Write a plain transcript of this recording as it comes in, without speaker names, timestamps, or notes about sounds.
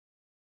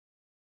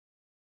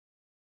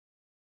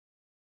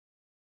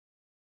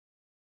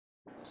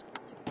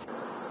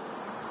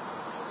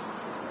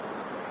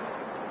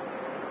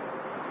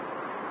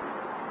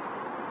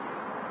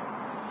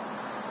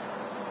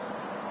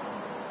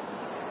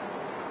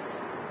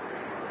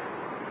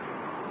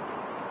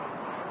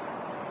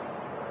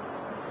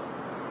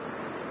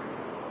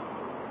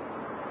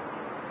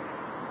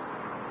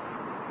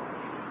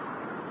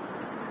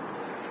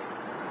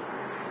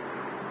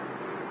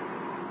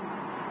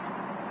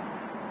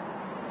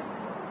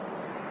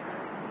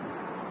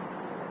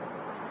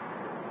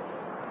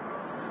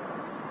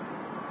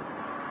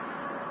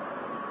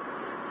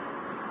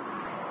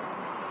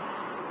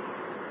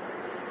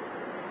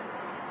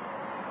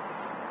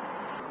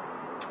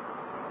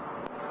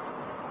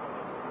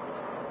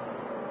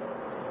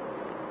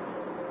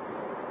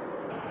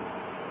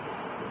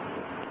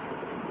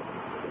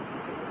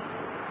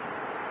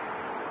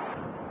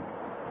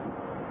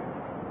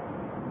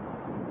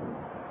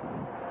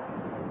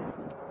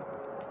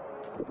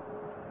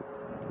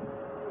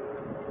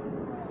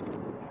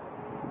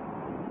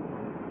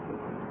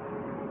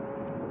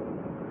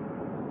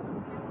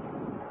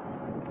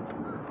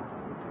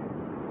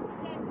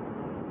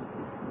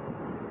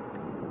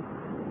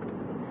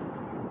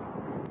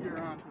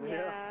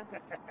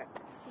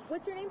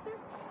What's your name,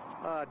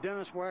 sir?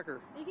 Dennis Wacker.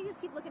 You can just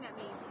keep looking at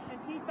me.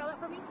 Can you spell it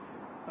for me?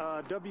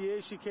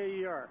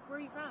 W-A-C-K-E-R. Where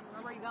are you from,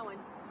 or where are you going?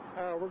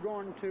 We're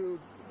going to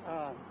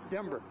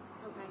Denver.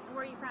 Okay. And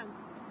where are you from?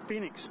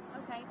 Phoenix.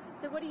 Okay.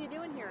 So what are you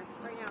doing here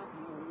right now?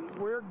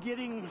 We're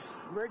getting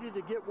ready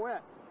to get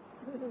wet.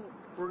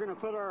 We're going to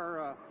put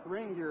our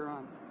rain gear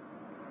on.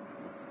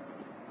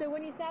 So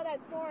when you saw that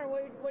storm,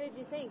 what did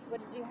you think?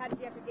 How did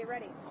you have to get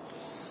ready?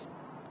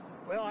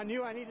 Well, I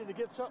knew I needed to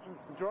get something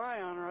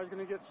dry on or I was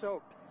going to get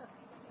soaked.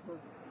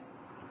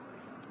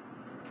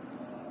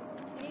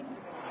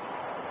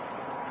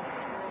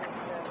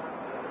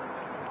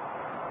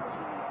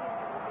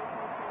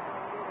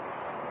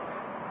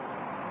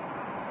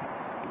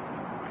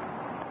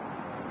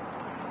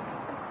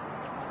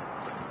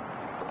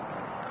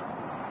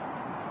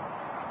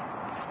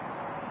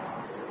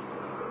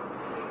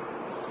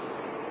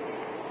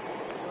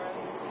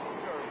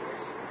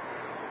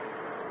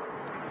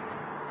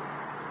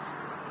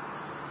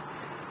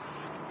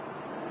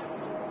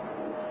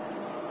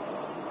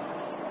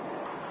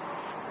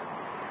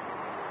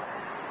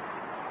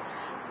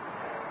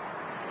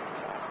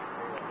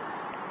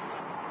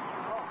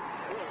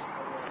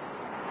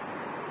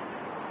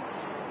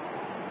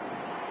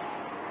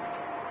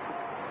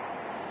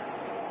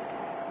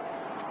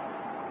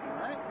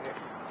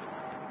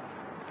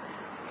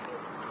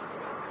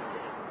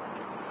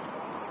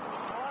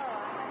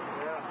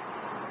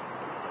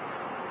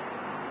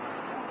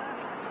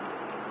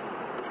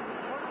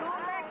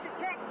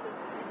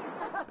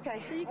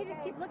 Okay. So you can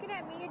just keep looking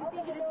at me. I just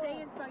need you to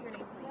say and spell your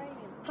name,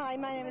 please. Hi,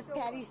 my name is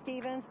Patty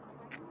Stevens,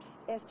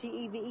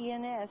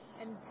 S-T-E-V-E-N-S.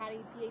 And Patty,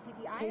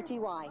 P-A-T-T-I?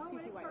 P-T-Y.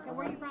 P-T-Y. So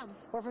where are you from?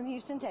 We're from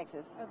Houston,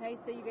 Texas. Okay,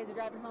 so you guys are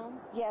driving home?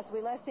 Yes,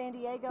 we left San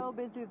Diego,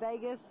 been through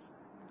Vegas,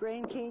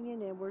 Grand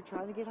Canyon, and we're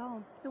trying to get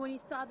home. So when you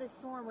saw this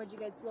storm, what did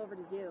you guys pull over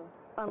to do?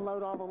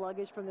 Unload all the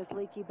luggage from this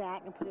leaky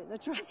back and put it in the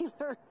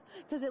trailer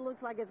because it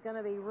looks like it's going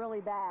to be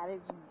really bad.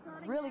 It's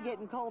really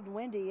getting cold and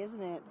windy,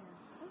 isn't it?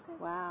 Yeah.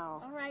 Okay.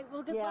 Wow. All right,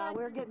 well, good luck. Yeah,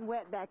 we're getting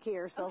wet back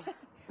here, so.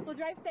 Well,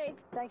 drive safe.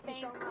 Thank you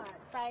so much.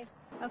 Bye.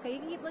 Okay, you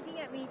can keep looking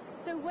at me.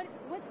 So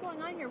what's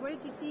going on here? What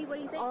did you see? What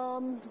do you think?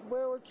 Well,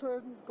 we're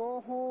trying to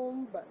go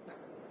home, but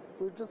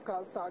we just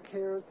got stuck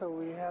here, so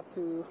we have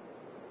to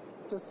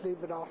just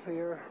leave it off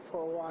here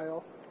for a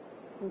while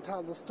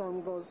until the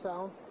storm goes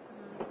down.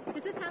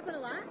 Does this happen a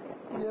lot?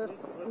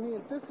 Yes, I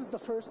mean, this is the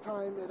first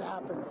time it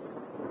happens.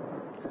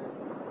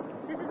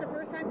 This is the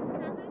first time this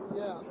has happened?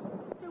 Yeah.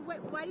 So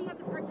why do you have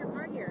to park your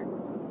car here?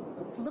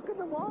 Look at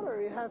the water.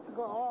 It has to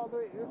go all the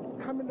way. It's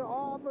coming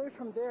all the way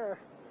from there.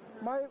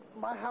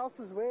 My house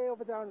is way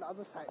over there on the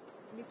other side.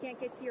 You can't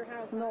get to your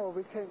house? No,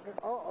 we can't.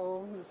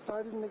 Uh-oh, it's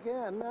starting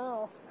again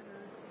now.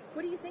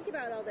 What do you think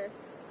about all this?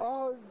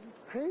 Oh,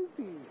 it's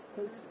crazy.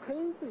 It's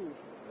crazy.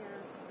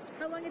 Yeah.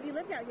 How long have you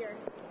lived out here?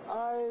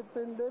 I've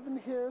been living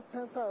here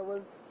since I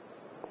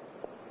was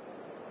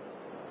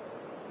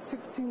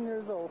 16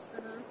 years old.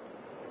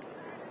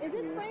 Is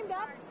this framed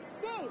up?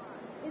 Dave,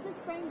 is this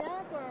framed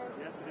up or?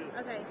 Yes, it is.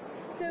 Okay.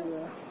 So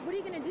what are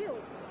you going to do?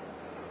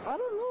 I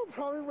don't know.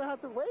 Probably we'll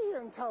have to wait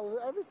here until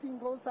everything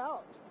goes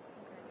out.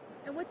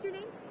 Okay. And what's your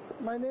name?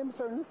 My name's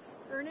Ernest.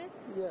 Ernest?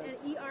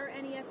 Yes. And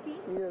E-R-N-E-S-T?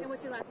 Yes. And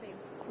what's your last name?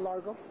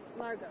 Largo.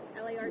 Largo.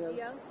 L-A-R-G-O?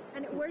 Yes.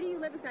 And where do you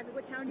live exactly?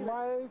 What town do you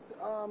live?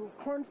 My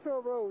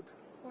Cornfield Road.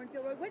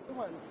 Cornfield Road. What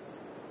one?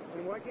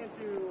 And why can't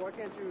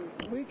you?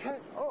 We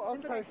can't. Oh,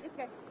 I'm sorry. Okay. It's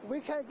okay. We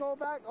can't go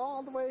back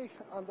all the way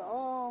on the.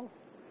 Oh,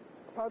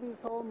 probably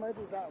it's all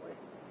muddy that way.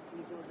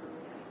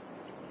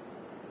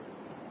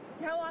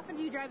 So how often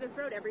do you drive this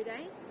road? Every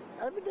day?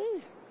 Every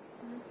day.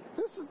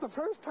 This is the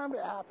first time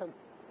it happened.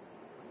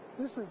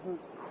 This is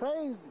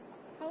crazy.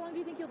 How long do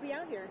you think you'll be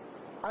out here?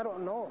 I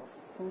don't know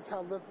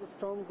until the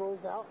storm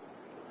goes out.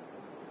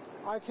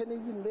 I can't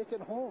even make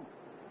it home.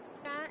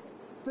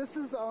 This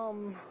is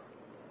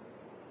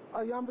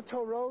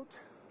Yamato Road,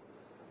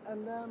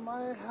 and then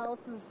my house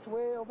is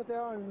way over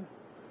there on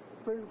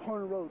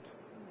Brinkhorn Road.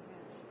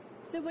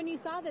 So when you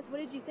saw this, what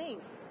did you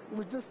think?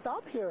 We just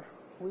stopped here.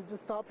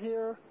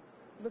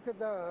 Look at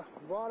the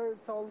water,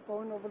 it's all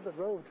going over the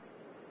road.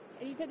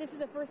 And you said this is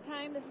the first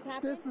time this has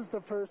happened? This is the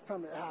first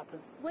time it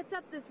happened. What's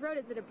up this road?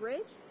 Is it a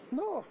bridge?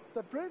 No,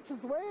 the bridge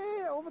is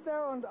way over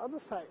there on the other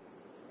side.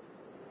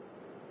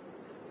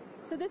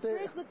 So this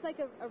bridge looks like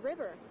a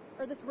river,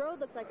 or this road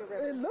looks like a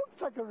river. It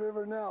looks like a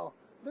river now.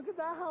 Look at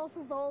that house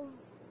is all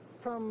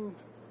from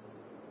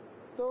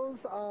those,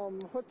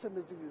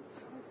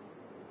 whatchamajiggies.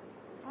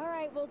 All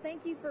right, well,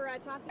 thank you for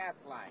talking. Gas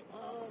line.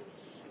 Oh,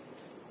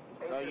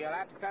 shit. So you'll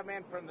have to come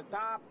in from the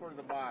top or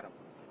the bottom.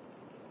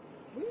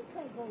 We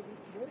can't go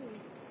this way.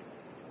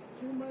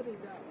 It's too muddy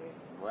that way.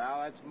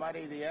 Well, it's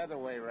muddy the other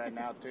way right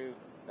now, too.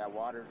 That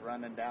water's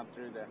running down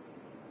through the...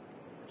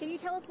 Can you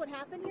tell us what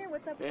happened here?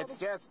 What's up with It's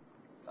just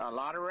a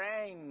lot of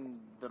rain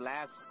the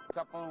last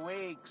couple of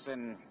weeks,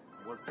 and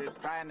we're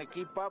just trying to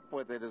keep up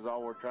with it is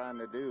all we're trying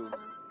to do.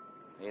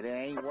 It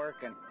ain't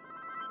working.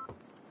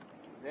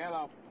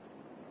 Hello.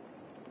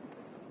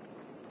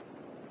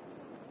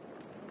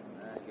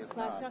 It's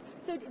not.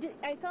 So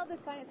I saw the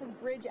sign that says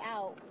bridge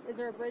out. Is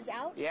there a bridge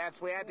out?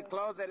 Yes, we had to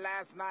close it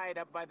last night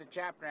up by the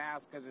chapter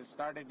house because it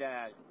started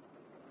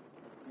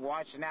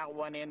washing out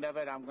one end of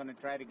it. I'm going to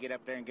try to get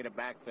up there and get a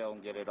backfill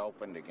and get it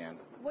opened again.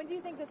 When do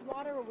you think this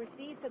water will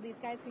recede so these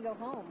guys can go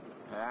home?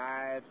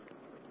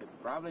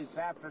 Probably this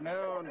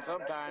afternoon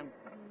sometime.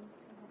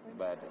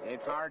 But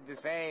it's hard to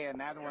say.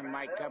 Another one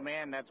might come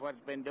in. That's what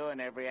it's been doing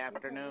every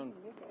afternoon.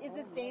 Is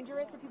this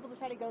dangerous for people to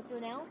try to go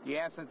through now?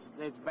 Yes,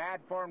 it's bad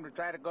for them to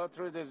try to go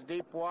through this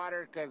deep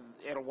water because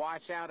it'll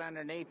wash out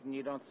underneath and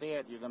you don't see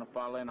it. You're going to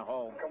fall in a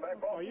hole.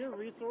 Are your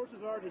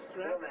resources already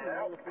strapped from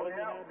all the flooding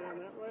you had down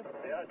that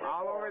way?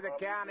 All over the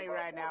county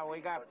right now, we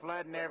got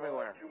flooding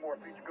everywhere.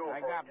 I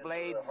got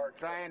blades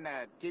trying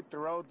to keep the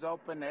roads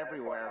open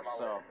everywhere.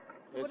 So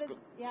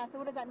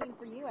what does that mean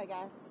for you, I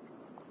guess?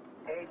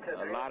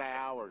 A lot of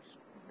hours.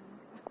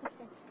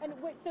 And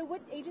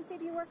what agency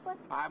do you work for?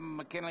 I'm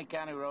McKinley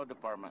County Road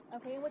Department.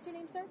 Okay, and what's your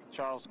name, sir?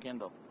 Charles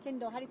Kendall.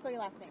 Kendall, how do you spell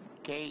your last name?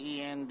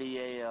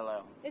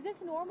 Kendall. Is this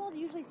normal? Do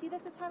you usually see this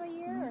time of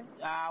year?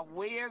 Or?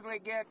 We usually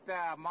get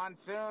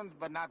monsoons,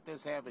 but not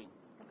this heavy.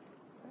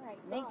 All right,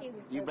 thank you.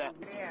 You bet.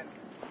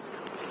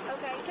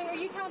 Okay, so are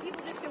you telling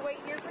people just to wait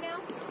here for now?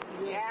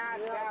 Yeah,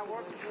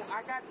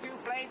 I got 2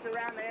 blades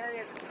around the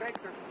area to scrape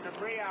the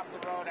debris off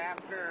the road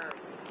after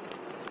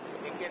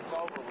it gets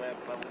over with,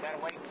 but we gotta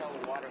wait until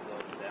the water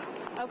goes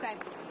down. Okay,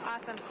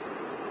 awesome.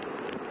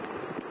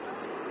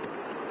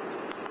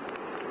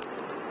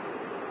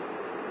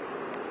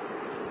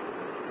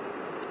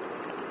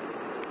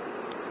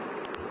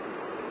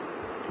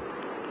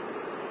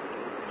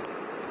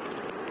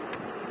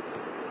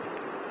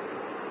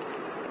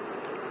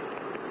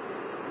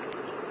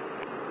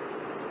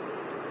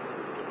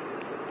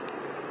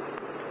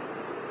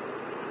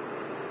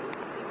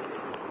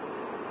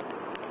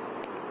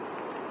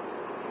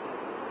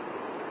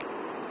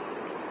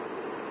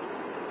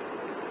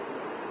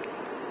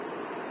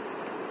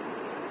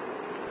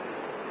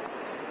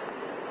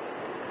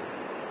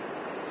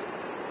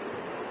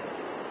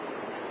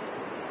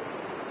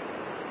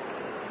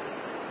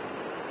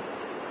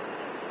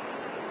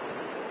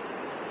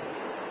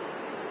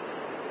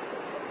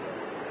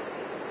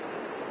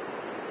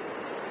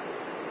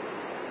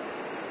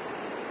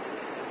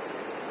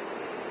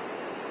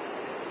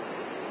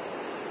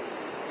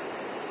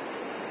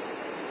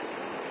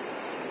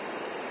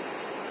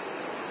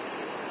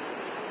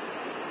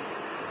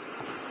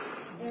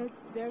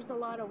 There's a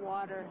lot of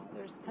water.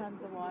 There's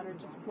tons of water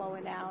just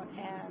flowing out,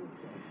 and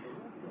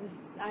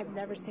I've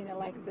never seen it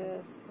like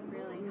this.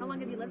 Really? How long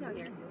have you lived out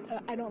here?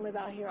 I don't live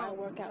out here. I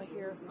work out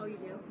here. Oh, you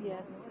do?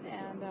 Yes,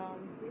 and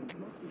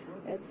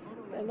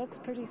it looks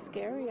pretty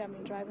scary. I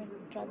mean, driving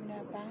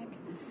out back.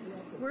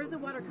 Where's the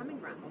water coming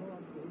from?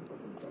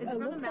 Is it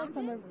from the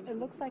mountain? It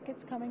looks like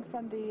it's coming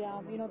from the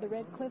the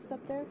red cliffs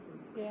up there.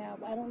 Yeah,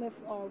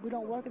 we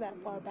don't work that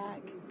far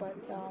back,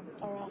 but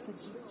our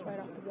office is just right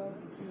off the road.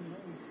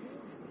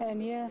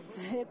 And yes,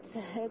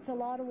 it's a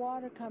lot of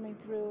water coming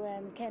through,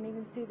 and can't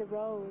even see the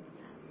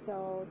roads.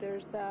 So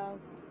there's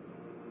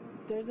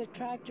a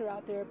tractor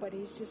out there, but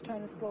he's just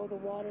trying to slow the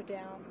water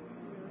down.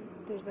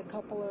 There's a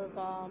couple of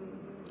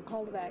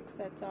culverts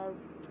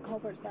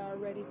that are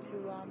ready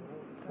to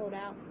float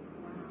out.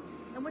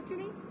 And what's your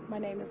name? My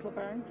name is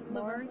Laverne.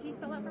 Laverne, can you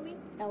spell that for me?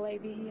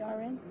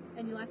 Lavern.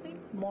 And your last name?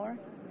 Moore.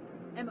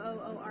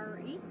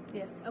 Moore?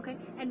 Yes. Okay.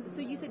 And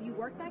so you said you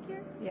work back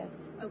here?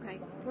 Yes. Okay.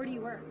 Where do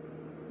you work?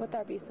 With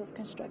Arvizo's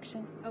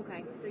Construction.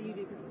 Okay, so you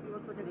do, because you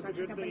work for a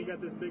construction company. It's a good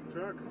company. thing you got this big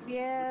truck.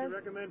 Yes. Would you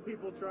recommend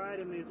people try it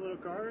in these little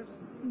cars?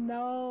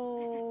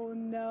 No,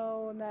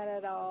 not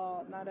at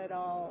all. Not at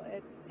all.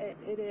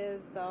 It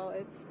is though.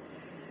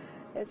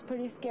 It's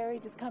pretty scary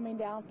just coming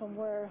down from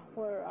where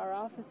our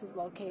office is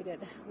located.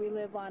 We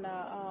live on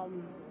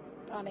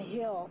a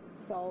hill,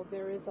 so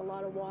there is a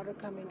lot of water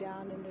coming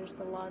down, and there's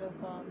a lot of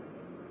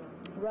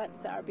ruts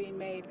that are being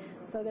made.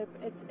 So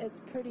it's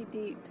pretty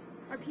deep.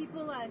 Are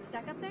people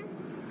stuck up there?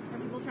 Are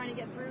people trying to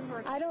get through?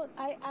 Or?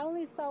 I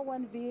only saw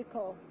one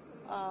vehicle.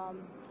 I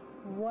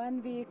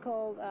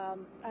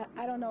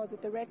don't know.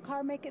 Did the red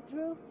car make it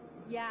through?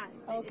 Yeah.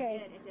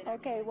 Okay. It did.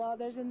 Okay. Well,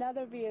 there's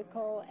another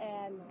vehicle,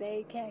 and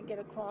they can't get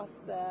across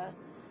their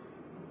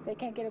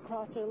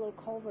little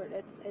culvert.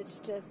 It's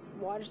just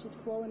water's just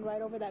flowing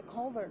right over that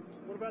culvert.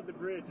 What about the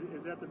bridge?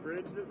 Is that the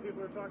bridge that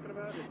people are talking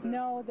about?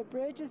 No, the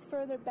bridge is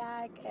further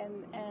back,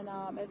 and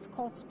it's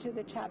closer to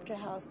the chapter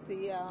house,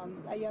 the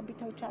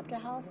Ayambito chapter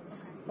house.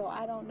 So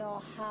I don't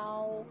know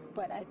how,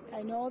 but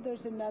I know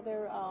there's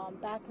another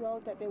back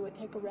road that they would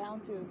take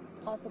around to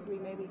possibly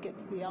maybe get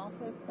to the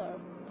office. Or. Okay.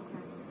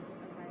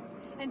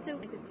 And so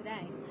like this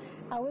today.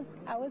 I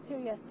was here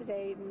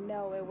yesterday.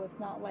 No, it was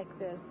not like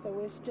this. It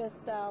was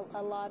just a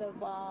lot of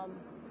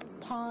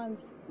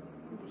ponds,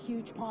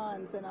 huge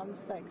ponds, and I'm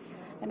just like,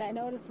 and I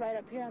noticed right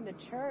up here on the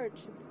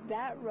church,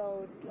 that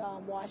road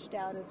washed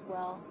out as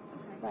well,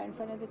 right in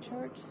front of the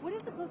church. What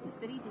is the closest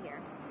city to here?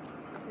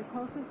 The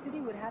closest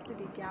city would have to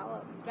be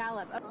Gallup.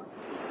 Gallup. Oh.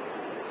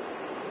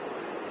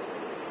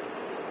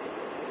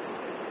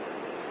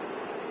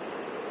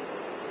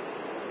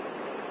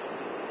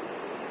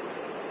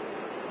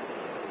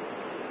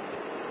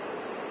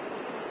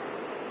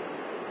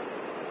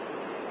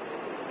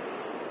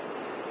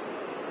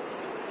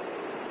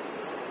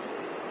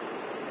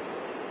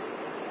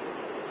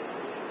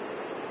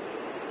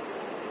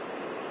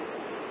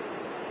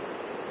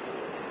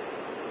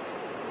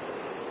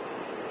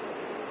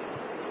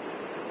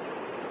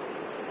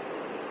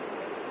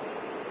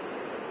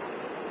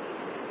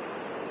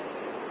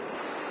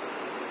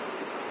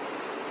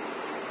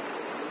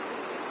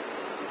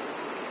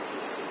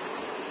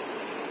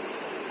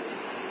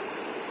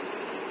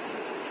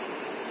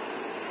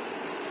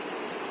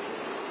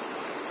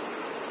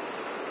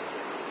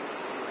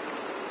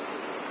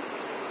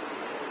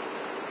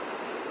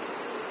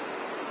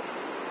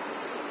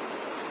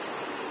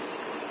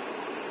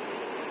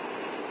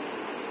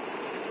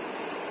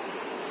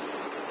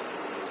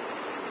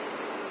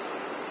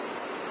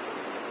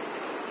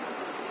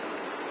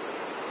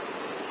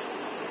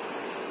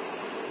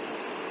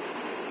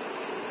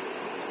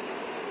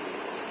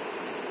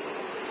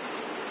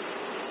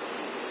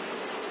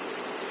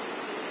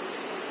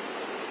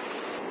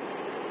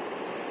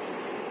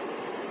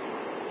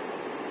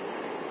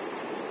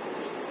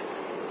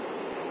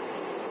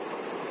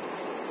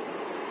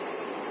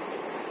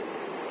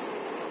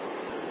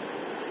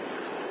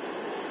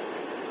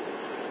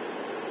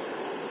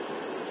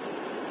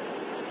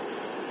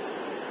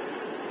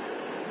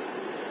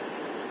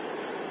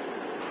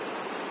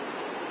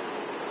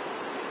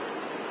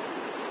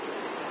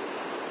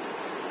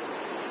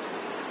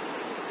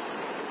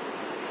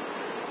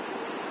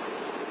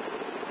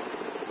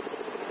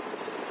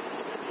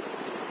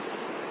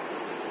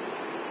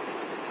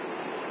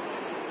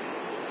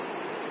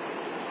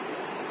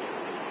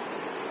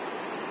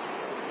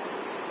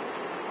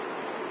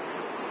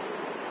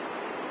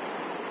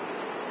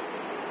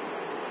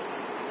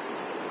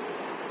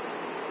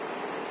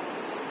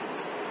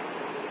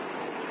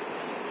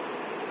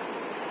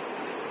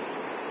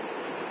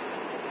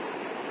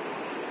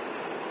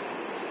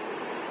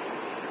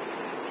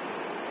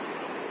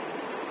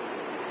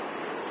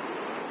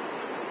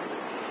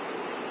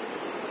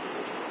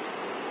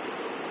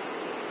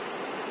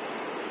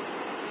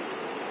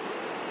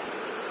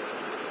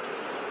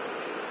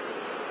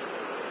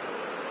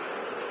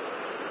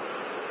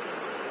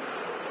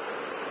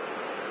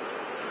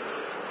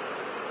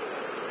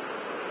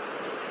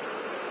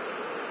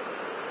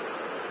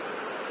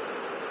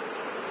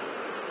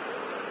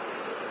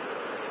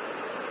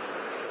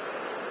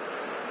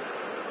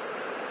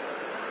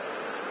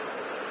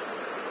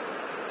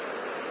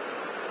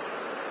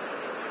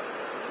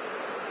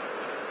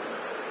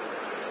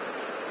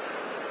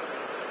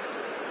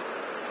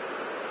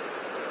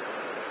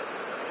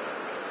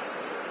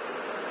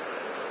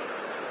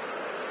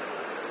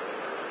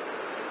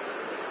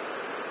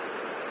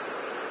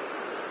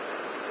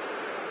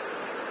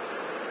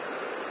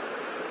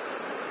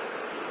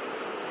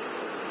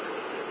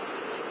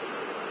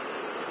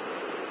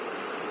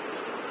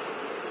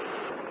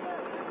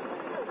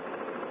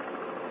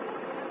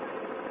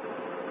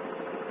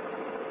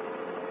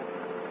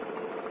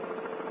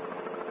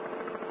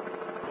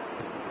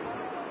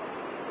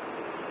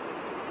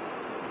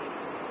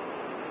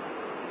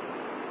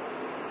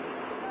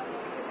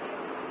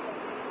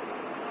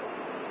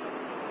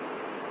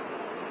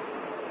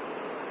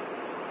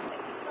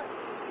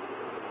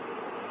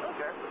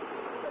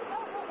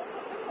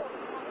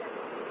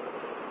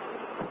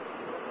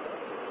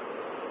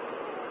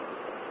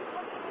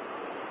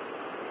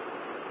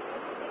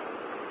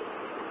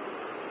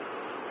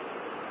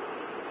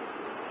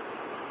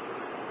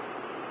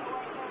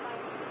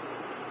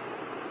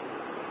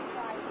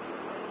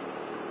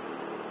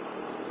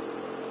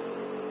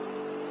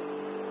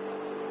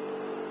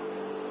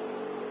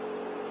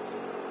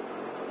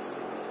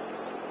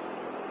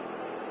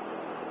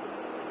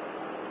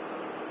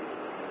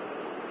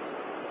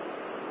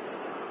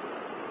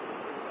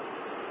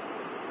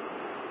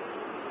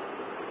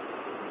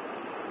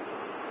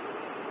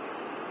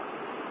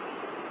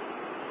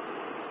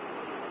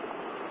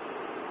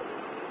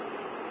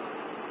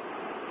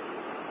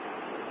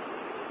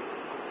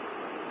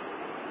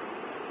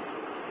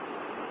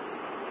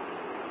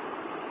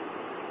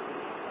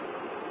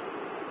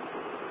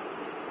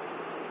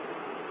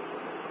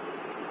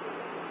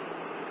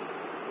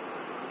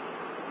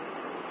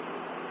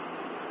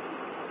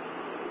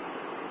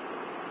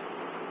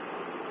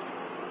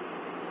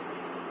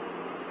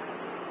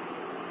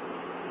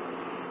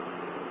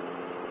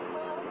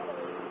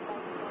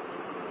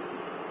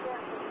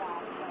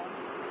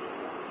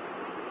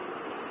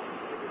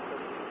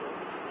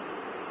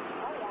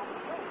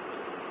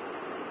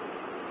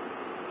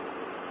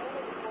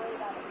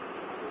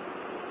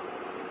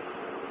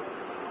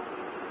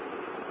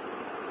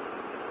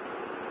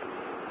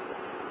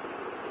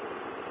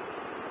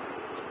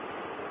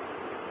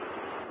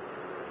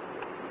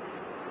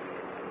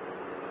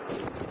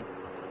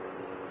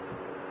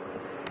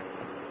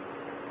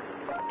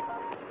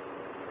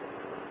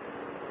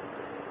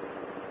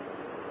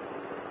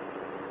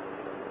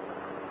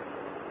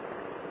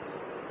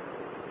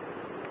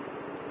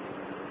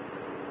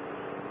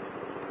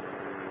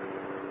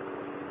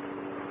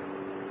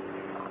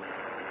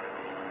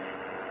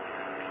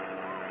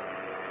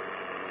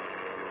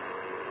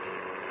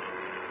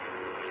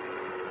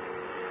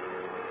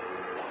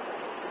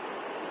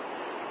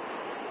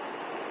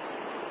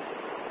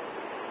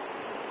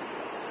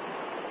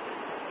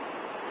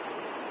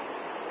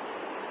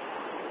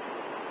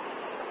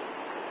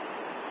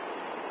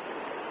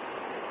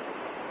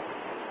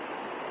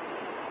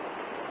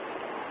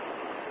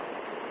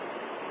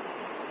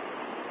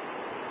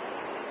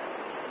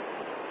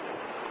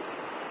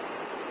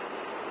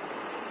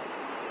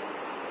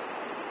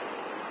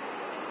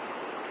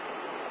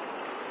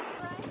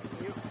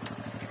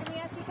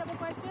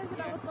 questions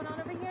about what's going on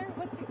over here?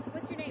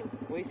 What's your name?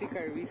 Wasey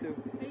Carviso.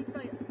 How do you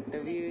spell it?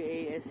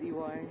 W-A-S-E-Y-C-A-R-V-I-S-O.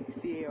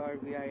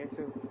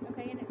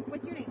 Okay, and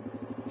what's your name?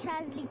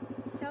 Chasley.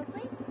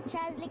 Chelsea?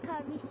 Chasley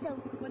Carviso.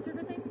 What's her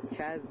first name?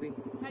 Chasley.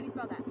 How do you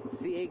spell that?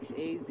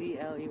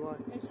 C-H-A-Z-L-E-Y.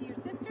 Is she your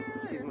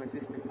sister? She's my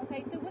sister.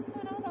 Okay, so what's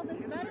going on with all this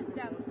mud and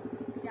stuff?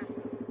 Yeah.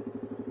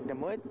 The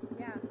mud?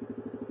 Yeah.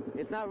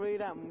 It's not really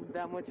that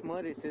much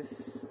mud. It's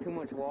just too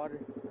much water.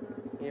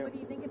 Yeah. What do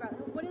you think about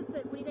when you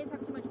guys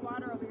have too much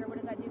water over here? What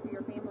does that do for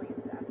your family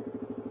and stuff?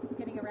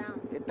 Getting around.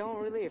 It don't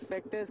really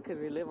affect us because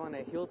we live on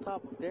a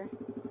hilltop up there,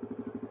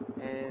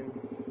 and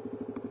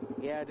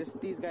yeah, just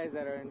these guys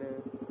that are in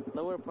the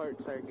lower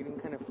parts are getting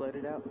kind of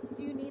flooded out.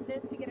 Do you need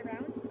this to get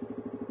around?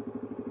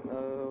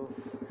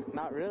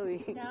 Not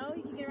really. No,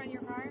 you can get around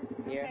your car.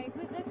 Yeah. Okay,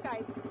 who's this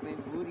guy? His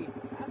name's Woody.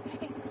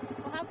 Okay,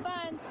 well have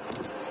fun.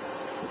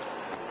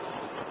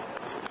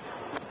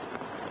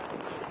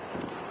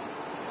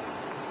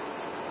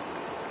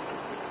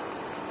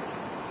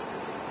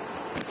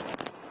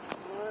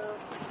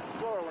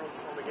 Slower when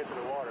we get to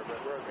the water, but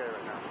we're okay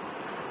right now.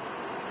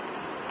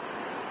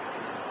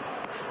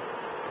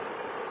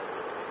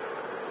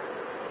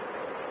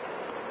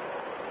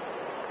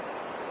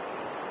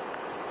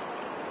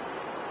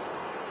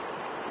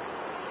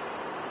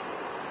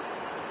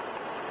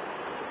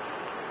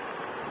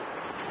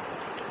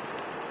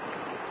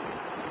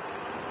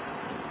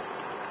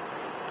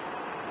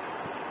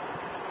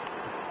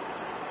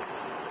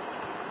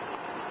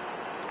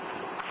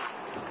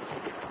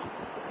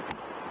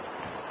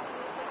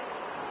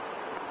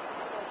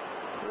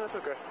 That's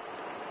okay.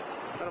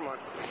 I don't mind.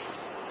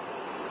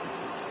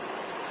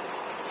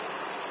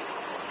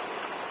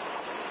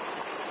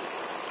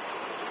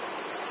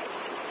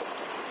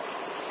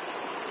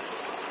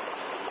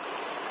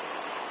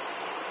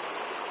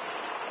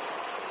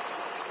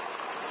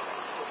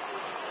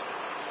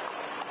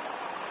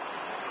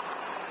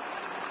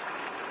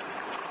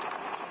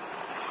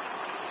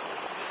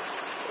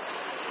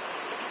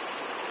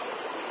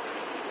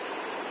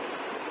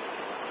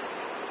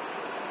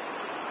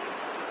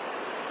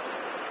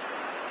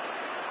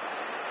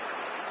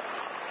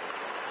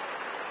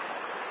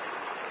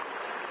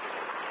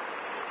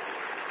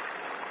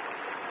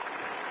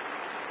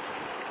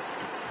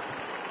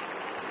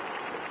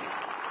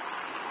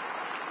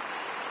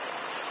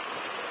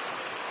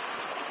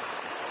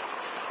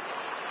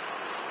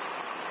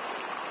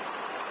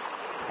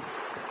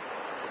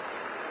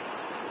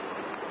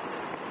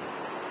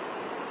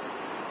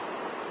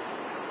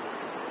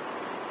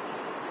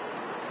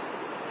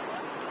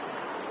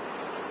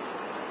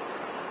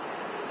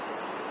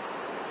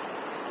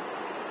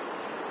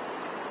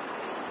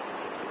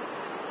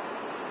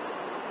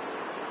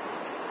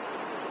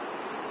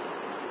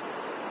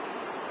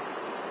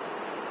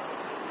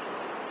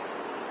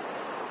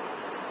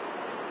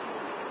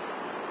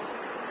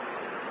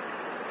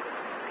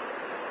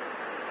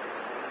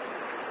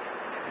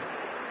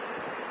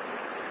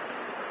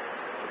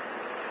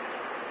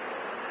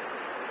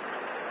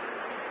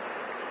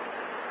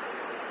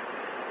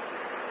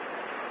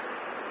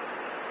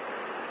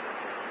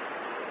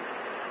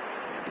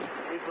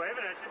 He's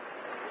waving at you.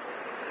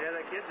 Yeah,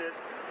 that kid did.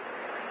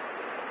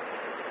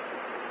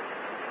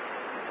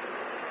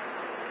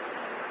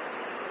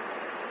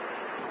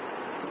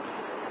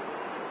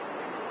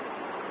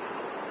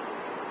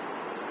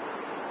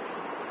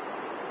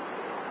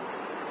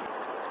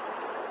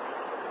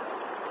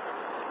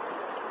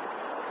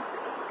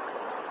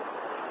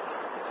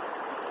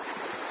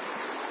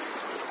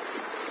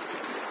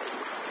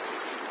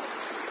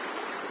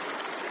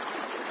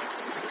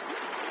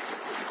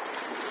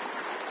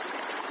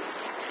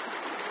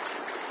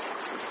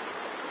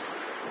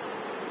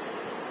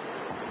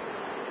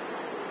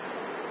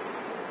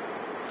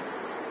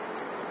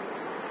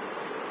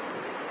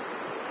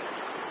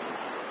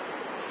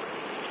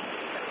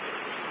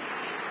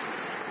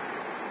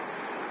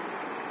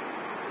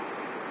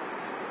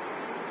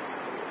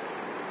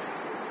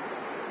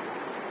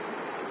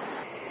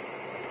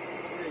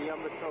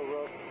 Yumbato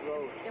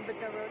Road.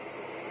 Yumbato Road.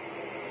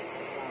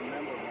 I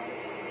remember, man.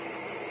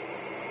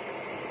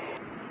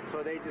 So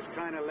they just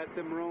kind of let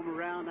them roam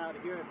around out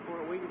here at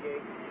Fort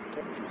Wingate.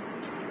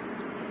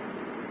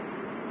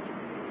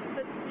 So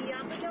it's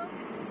Yumbato?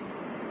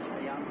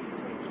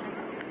 Yumbato.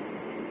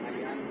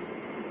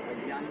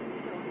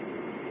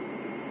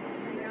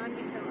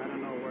 I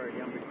don't know where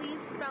Yumbato.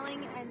 Please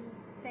spelling and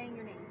saying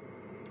your name.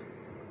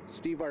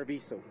 Steve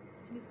Arviso.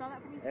 Can you spell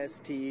that for me?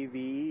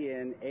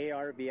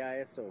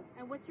 S-T-E-V-E-N-A-R-V-I-S-O.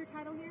 And what's your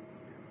title here?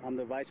 I'm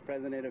the Vice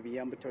President of the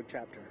Yumbato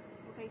chapter.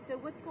 Okay, so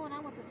what's going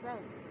on with this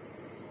road?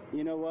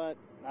 You know what?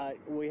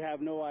 We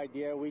have no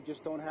idea. We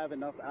just don't have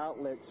enough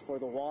outlets for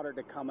the water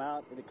to come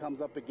out. It comes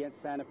up against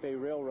Santa Fe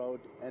Railroad,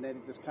 and it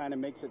just kind of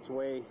makes its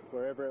way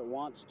wherever it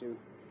wants to.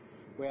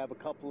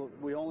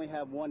 We only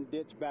have one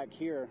ditch back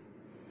here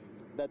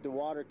that the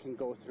water can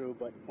go through,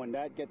 but when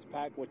that gets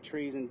packed with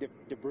trees and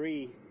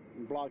debris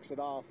and blocks it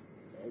off,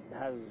 it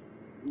has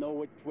no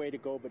which way to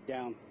go but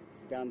down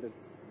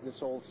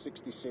this old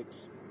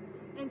 66.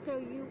 And so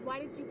why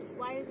is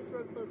this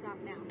road closed off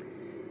now?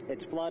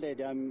 It's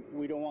flooded.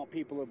 We don't want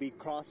people to be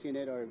crossing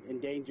it or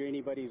endanger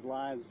anybody's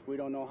lives. We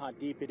don't know how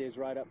deep it is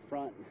right up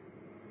front.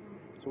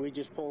 So we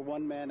just pulled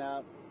one man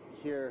out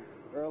here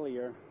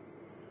earlier,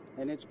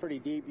 and it's pretty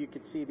deep. You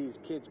could see these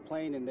kids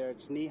playing in there.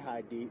 It's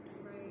knee-high deep.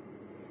 Right.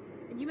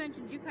 And you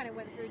mentioned you kind of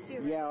went through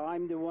too, right? Yeah,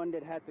 I'm the one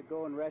that had to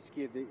go and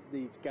rescue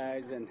these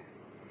guys, and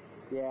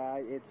yeah,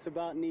 it's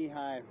about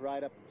knee-high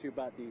right up to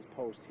about these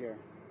posts here.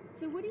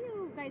 So what do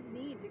you guys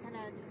need to kind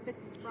of fix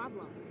this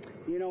problem?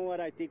 You know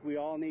what? I think we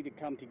all need to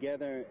come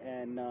together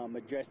and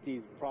address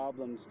these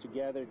problems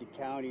together, the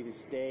county, the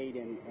state,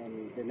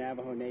 and the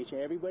Navajo Nation.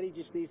 Everybody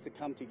just needs to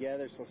come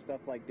together so stuff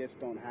like this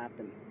don't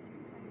happen.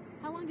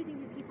 How long do you think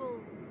these people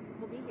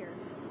will be here?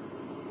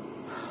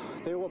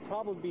 They will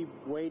probably be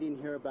waiting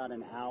here about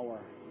an hour.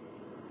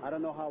 I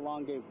don't know how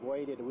long they've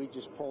waited. We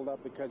just pulled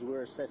up because we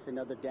were assessing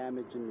other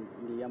damage in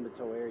the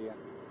Yamato area.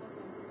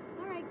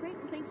 All right, great.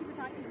 Well, thank you for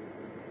talking.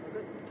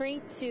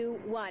 3, 2,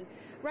 1.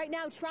 Right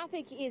now,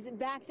 traffic is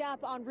backed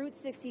up on Route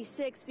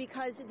 66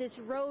 because this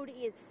road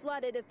is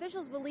flooded.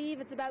 Officials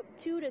believe it's about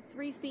 2 to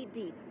 3 feet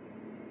deep.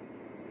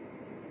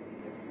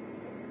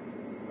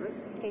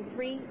 Okay,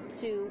 3,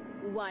 2,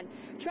 1.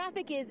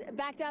 Traffic is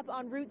backed up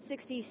on Route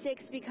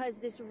 66 because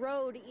this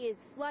road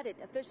is flooded.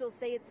 Officials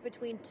say it's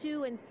between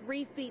 2 and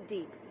 3 feet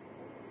deep.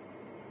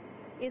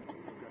 Is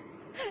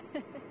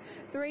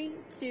 3,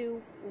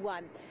 2,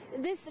 1.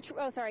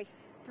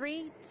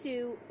 3,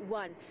 2,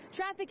 1.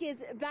 Traffic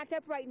is backed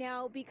up right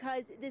now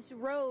because this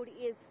road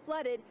is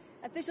flooded.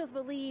 Officials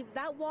believe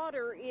that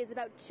water is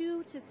about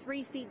 2 to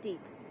 3 feet deep.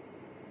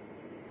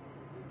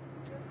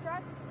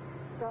 Truck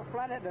got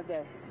flooded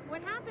today.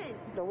 What happened?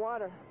 The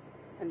water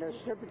and the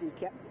distributor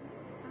kept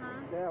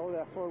all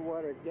the full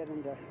water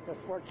getting the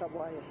sports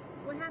supply.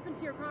 What happened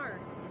to your car?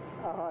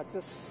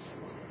 Just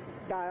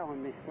die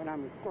on me when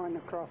I'm going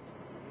across.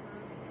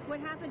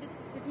 What happened?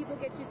 Did people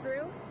get you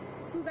through?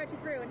 Who got you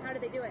through and how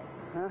did they do it?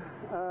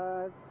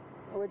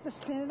 We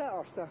just cleaned it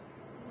up, so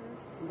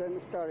and then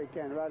it started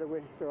again right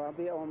away. So I'll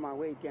be on my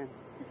way again.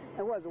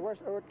 It was the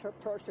worst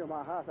torture in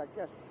my house. I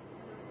guess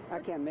I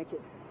can't make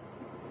it.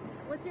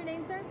 What's your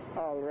name, sir?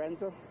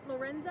 Lorenzo.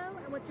 Lorenzo,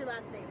 and what's your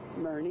last name?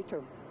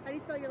 Marinito. How do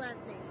you spell your last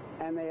name?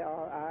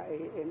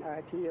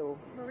 Marinito.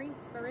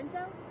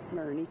 Marinto?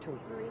 Marinito.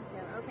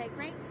 Marinto. Okay,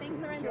 great.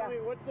 Thanks, Lorenzo. Tell me,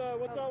 what's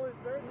all this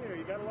dirt here?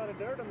 You got a lot of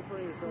dirt on the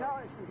front of your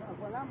car. No,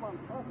 when I'm on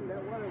top of the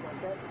water was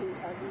that deep.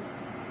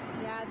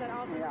 Yeah, is that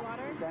all from the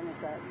water? Then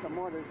the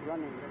motor's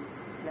running, and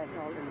that's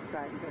all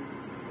inside. Then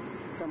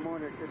the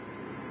motor just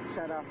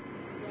shut off.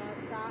 Yeah,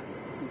 stop.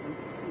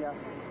 Yeah.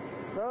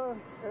 So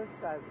those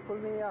guys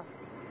pulled me up.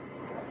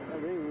 The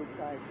railroad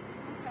guys.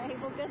 Okay,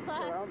 well, good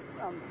luck. So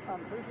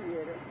I'm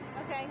appreciate it.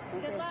 Okay,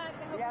 good luck.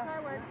 I hope the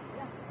car works.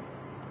 Yeah.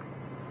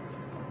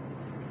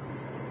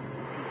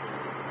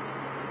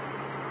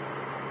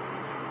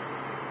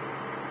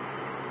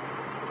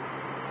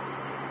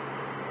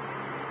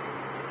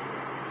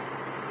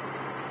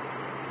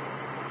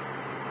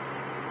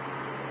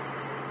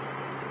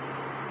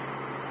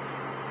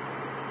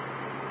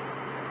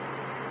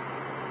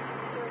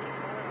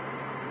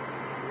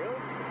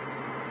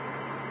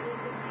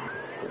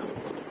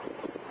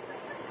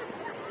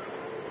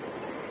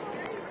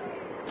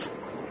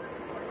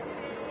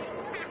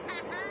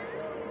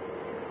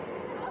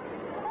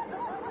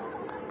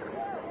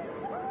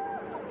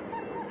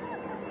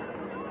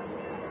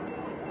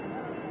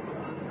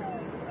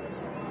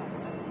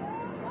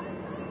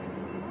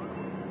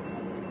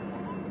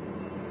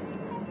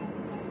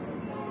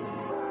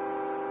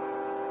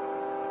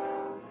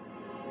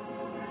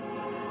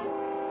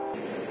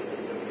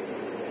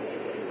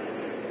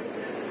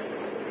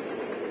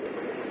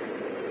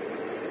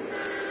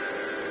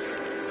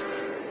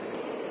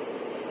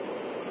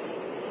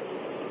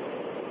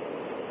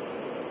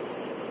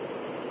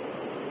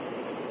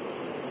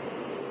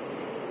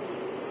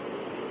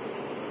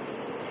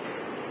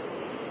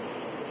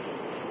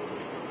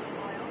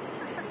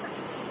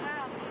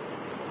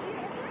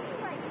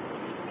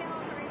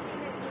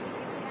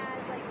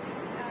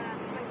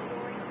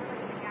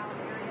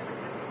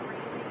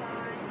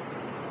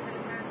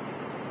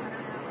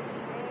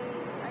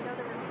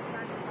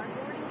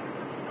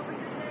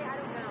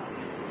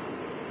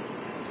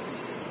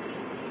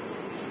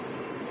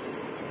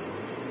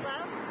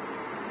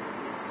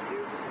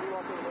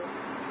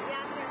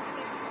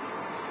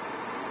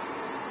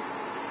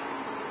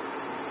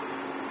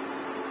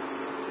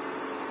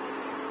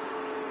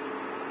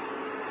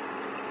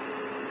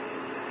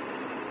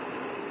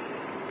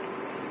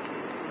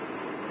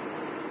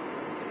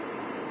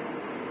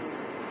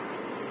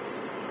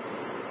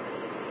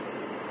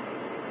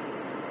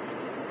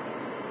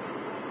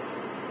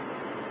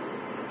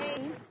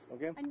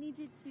 Okay. I need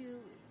you to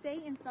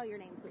say and spell your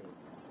name, please.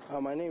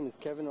 My name is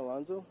Kevin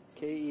Alonzo,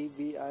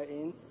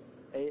 Kevinalonzo.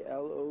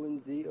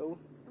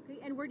 Okay,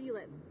 and where do you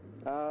live?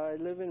 I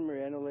live in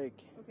Mariano Lake.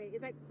 Okay,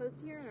 is that close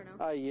to here? I don't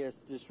know. Yes,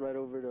 just right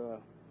over the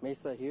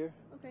mesa here.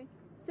 Okay,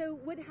 so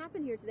what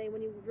happened here today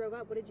when you drove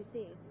up? What did you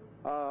see?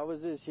 I was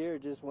just here,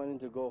 just wanting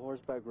to go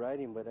horseback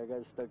riding, but I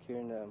got stuck here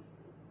in the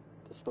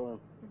storm.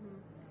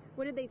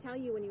 What did they tell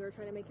you when you were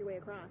trying to make your way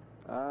across?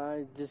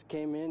 I just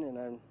came in and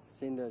I've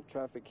seen the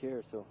traffic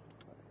here, so.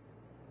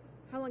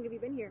 How long have you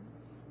been here?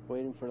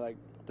 Waiting for like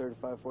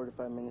 35,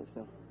 45 minutes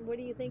now. What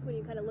do you think when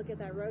you kind of look at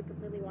that road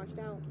completely washed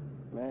out?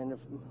 Man, if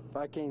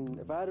I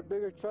had a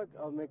bigger truck,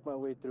 I'll make my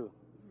way through,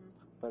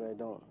 but I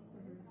don't.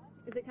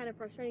 Is it kind of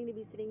frustrating to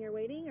be sitting here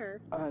waiting, or?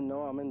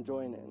 No, I'm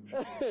enjoying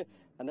it.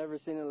 I've never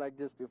seen it like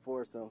this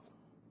before, so.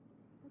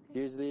 Okay.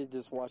 Usually it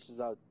just washes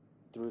out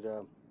through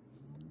the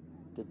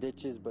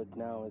ditches, but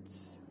now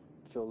it's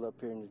filled up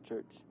here in the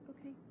church.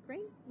 Okay,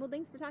 great. Well,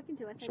 thanks for talking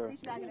to us. Sure. I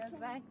appreciate it.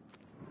 Bye.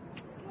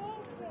 I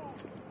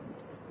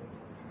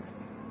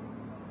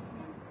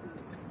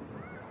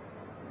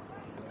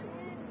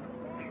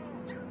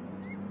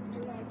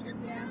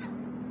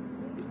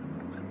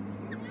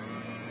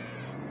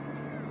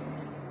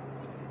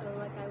don't know,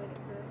 like I would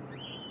through.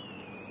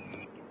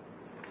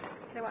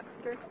 Can I walk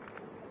through?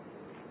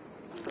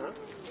 Huh?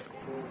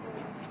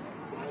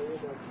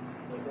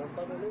 Your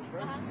grandfather lives,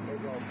 right?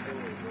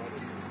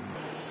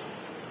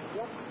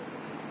 Yep.